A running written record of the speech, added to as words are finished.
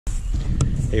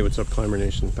Hey, what's up, Climber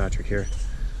Nation? Patrick here.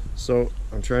 So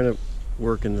I'm trying to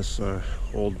work in this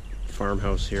old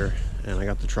farmhouse here, and I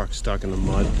got the truck stuck in the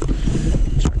mud.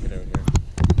 Check it out here.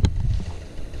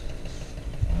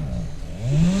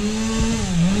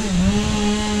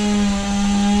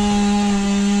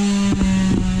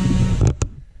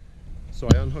 So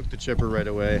I unhooked the chipper right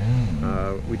away.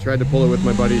 We tried to pull it with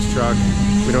my buddy's truck.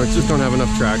 We just don't have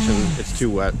enough traction. It's too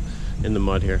wet in the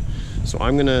mud here. So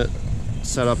I'm gonna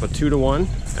set up a 2-to-1,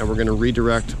 and we're gonna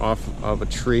redirect off of a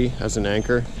tree as an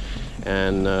anchor,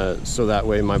 and so that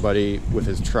way my buddy with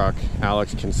his truck,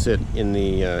 Alex, can sit in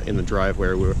the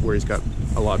driveway where he's got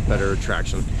a lot better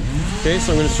traction. Okay,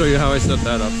 so I'm gonna show you how I set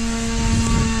that up.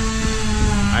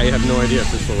 I have no idea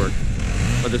if this will work,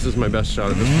 but this is my best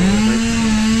shot at this point,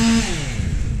 I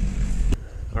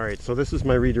think. All right, so this is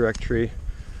my redirect tree.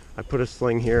 I put a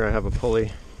sling here. I have a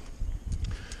pulley.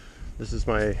 This is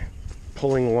my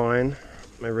pulling line,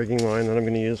 my rigging line that I'm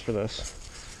going to use for this.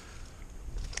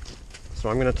 So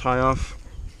I'm going to tie off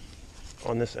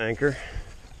on this anchor.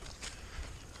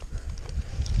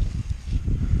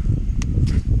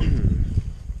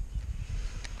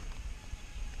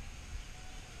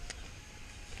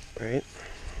 Right.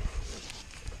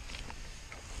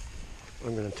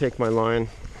 I'm going to take my line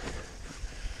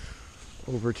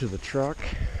over to the truck.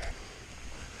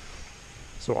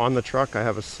 So on the truck I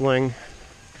have a sling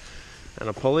and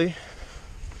a pulley.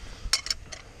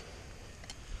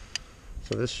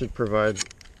 So this should provide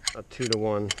a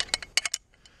 2-to-1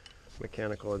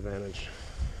 mechanical advantage.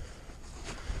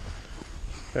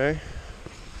 Okay,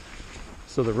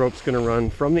 so the rope's going to run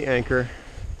from the anchor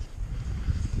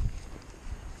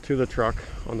to the truck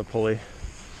on the pulley,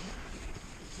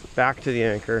 back to the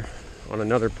anchor on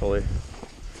another pulley,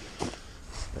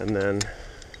 and then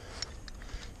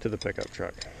to the pickup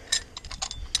truck.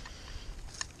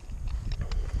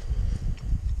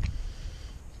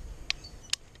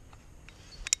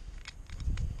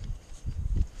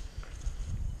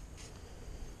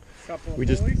 We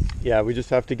just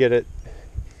have to get it.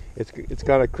 It's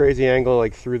got a crazy angle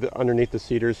like through underneath the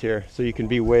cedars here, so you can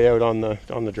be way out on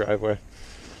the driveway.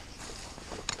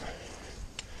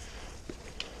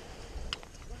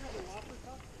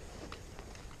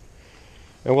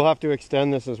 And we'll have to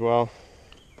extend this as well.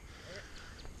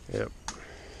 Yep.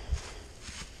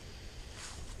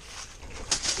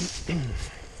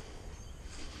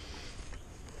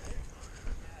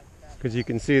 Because you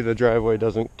can see the driveway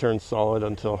doesn't turn solid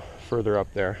until further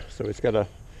up there, so it's got a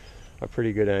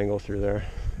pretty good angle through there.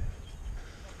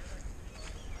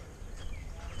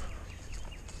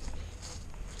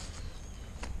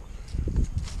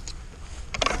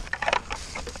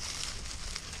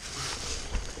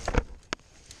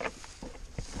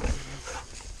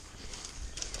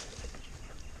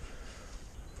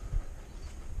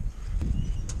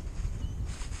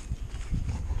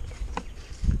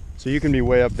 So you can be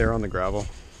way up there on the gravel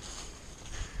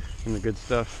and the good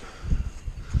stuff.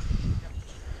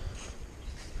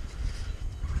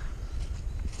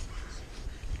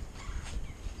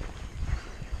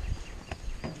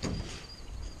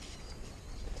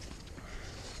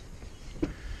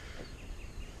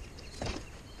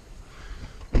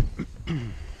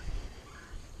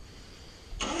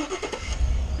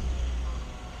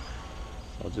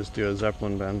 I'll just do a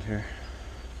Zeppelin bend here,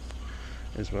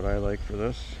 is what I like for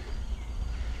this.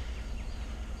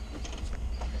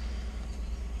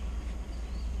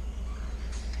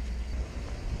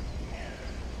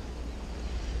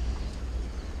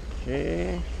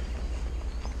 Okay.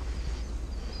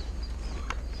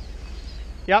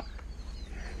 Yep.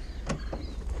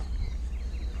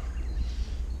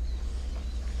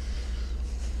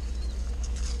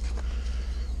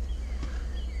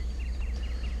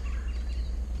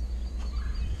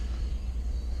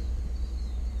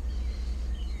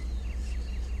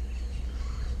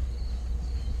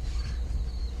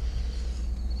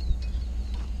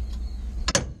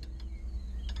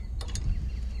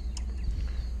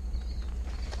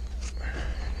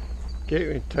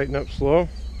 Okay, we tighten up slow.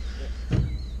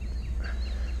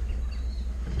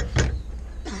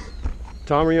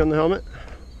 Tom, are you on the helmet?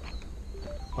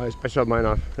 Oh, I shoved mine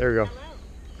off. There we go.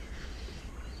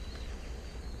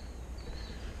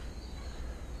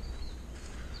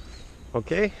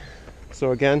 Okay,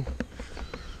 so again,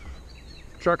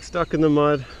 truck stuck in the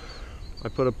mud. I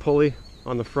put a pulley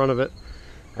on the front of it.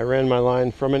 I ran my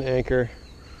line from an anchor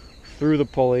through the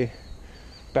pulley,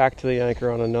 back to the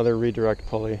anchor on another redirect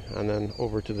pulley, and then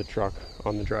over to the truck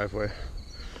on the driveway.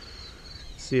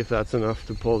 See if that's enough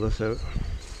to pull this out.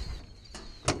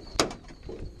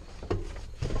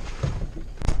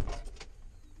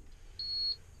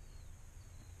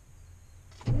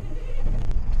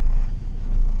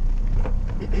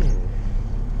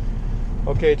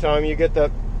 Okay, Tom, you get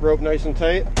that rope nice and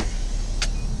tight.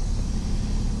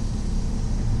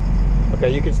 Okay,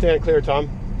 you can stand clear, Tom.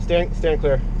 Stand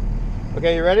clear.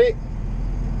 Okay, you ready?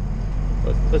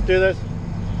 Let's do this.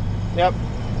 Yep.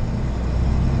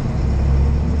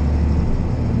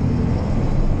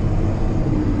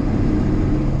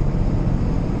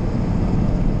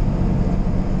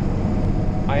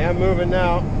 I am moving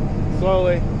now,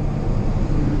 slowly.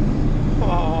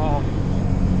 Oh.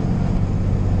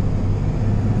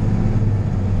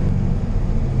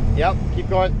 Yep, keep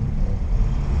going.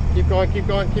 Keep going, keep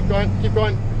going, keep going, keep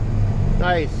going.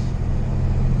 Nice.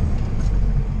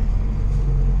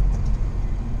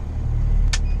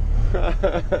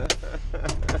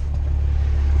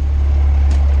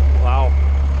 Wow.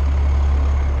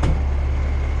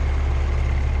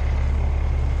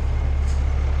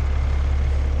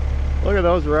 Look at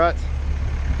those ruts.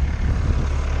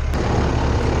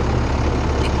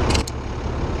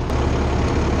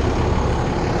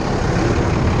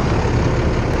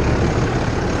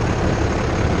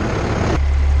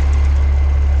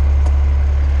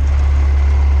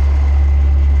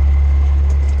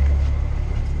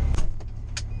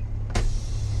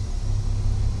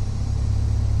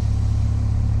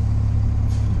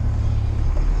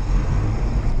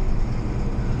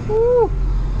 Woo!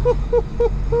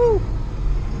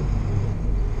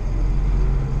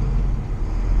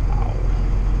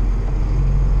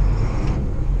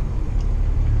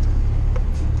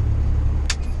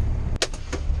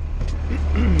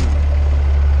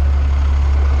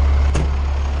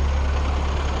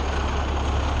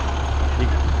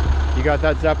 You got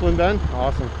that Zeppelin Bend?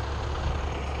 Awesome.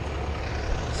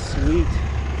 Sweet.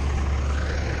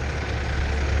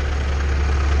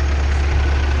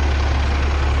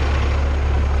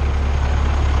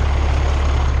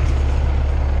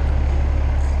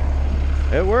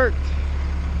 It worked.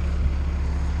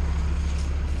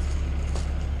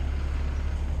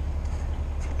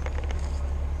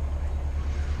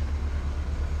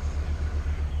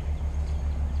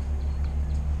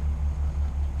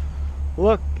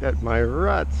 Look at my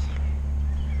ruts.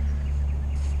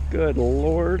 Good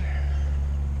Lord.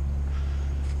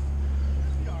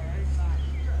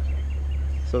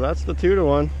 So that's the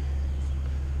 2-to-1.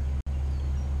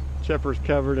 Chipper's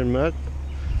covered in mud.